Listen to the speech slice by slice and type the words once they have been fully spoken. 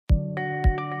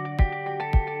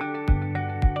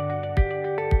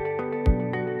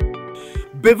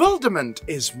Bewilderment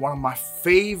is one of my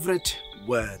favorite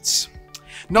words.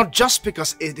 Not just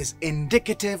because it is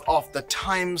indicative of the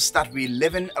times that we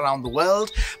live in around the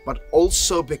world, but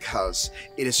also because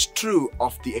it is true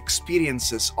of the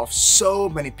experiences of so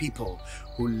many people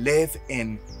who live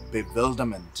in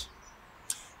bewilderment.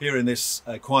 Here in this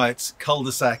quiet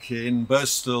cul-de-sac in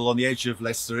Bristol on the edge of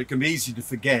Leicester, it can be easy to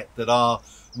forget that our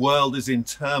world is in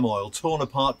turmoil, torn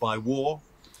apart by war.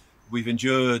 We've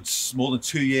endured more than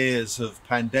 2 years of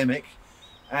pandemic,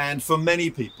 and for many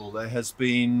people there has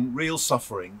been real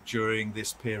suffering during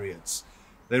this period.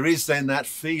 There is then that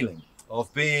feeling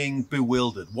of being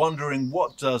bewildered, wondering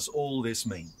what does all this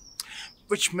mean?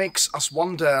 Which makes us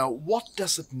wonder, what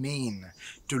does it mean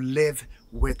to live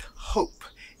with hope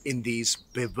in these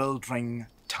bewildering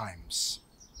times?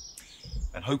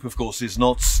 And hope, of course, is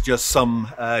not just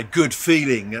some good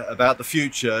feeling about the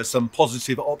future, some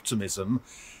positive optimism.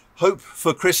 Hope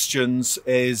for Christians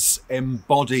is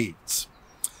embodied.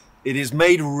 It is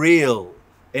made real,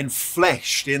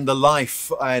 enfleshed in the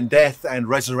life and death and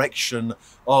resurrection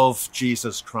of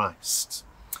Jesus Christ.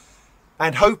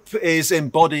 And hope is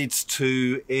embodied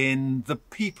too in the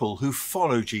people who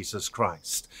follow Jesus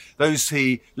Christ, those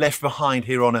he left behind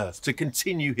here on earth to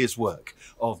continue his work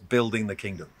of building the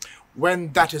kingdom.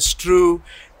 When that is true,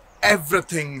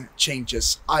 everything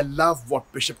changes. I love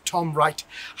what Bishop Tom Wright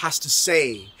has to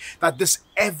say, that this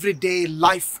everyday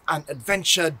life and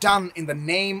adventure done in the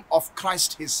name of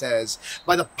Christ, he says,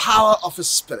 by the power of his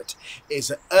Spirit, is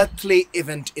an earthly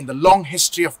event in the long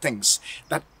history of things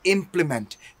that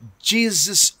implement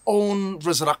Jesus' own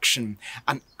resurrection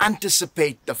and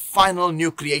anticipate the final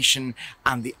new creation,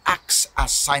 and the acts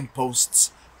as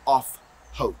signposts of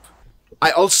hope. I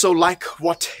also like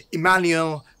what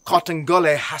Emmanuel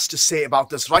Kotengole has to say about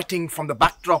this, writing from the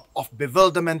backdrop of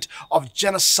bewilderment of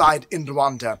genocide in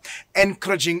Rwanda,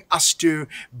 encouraging us to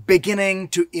beginning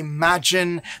to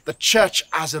imagine the church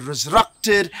as a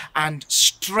resurrected and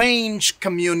strange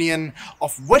communion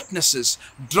of witnesses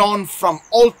drawn from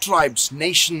all tribes,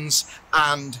 nations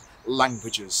and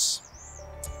languages.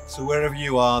 So wherever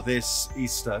you are this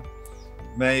Easter,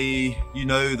 may you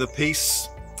know the peace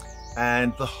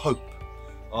and the hope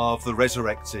of the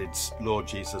resurrected Lord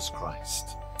Jesus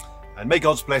Christ. And may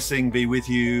God's blessing be with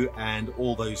you and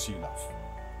all those you love.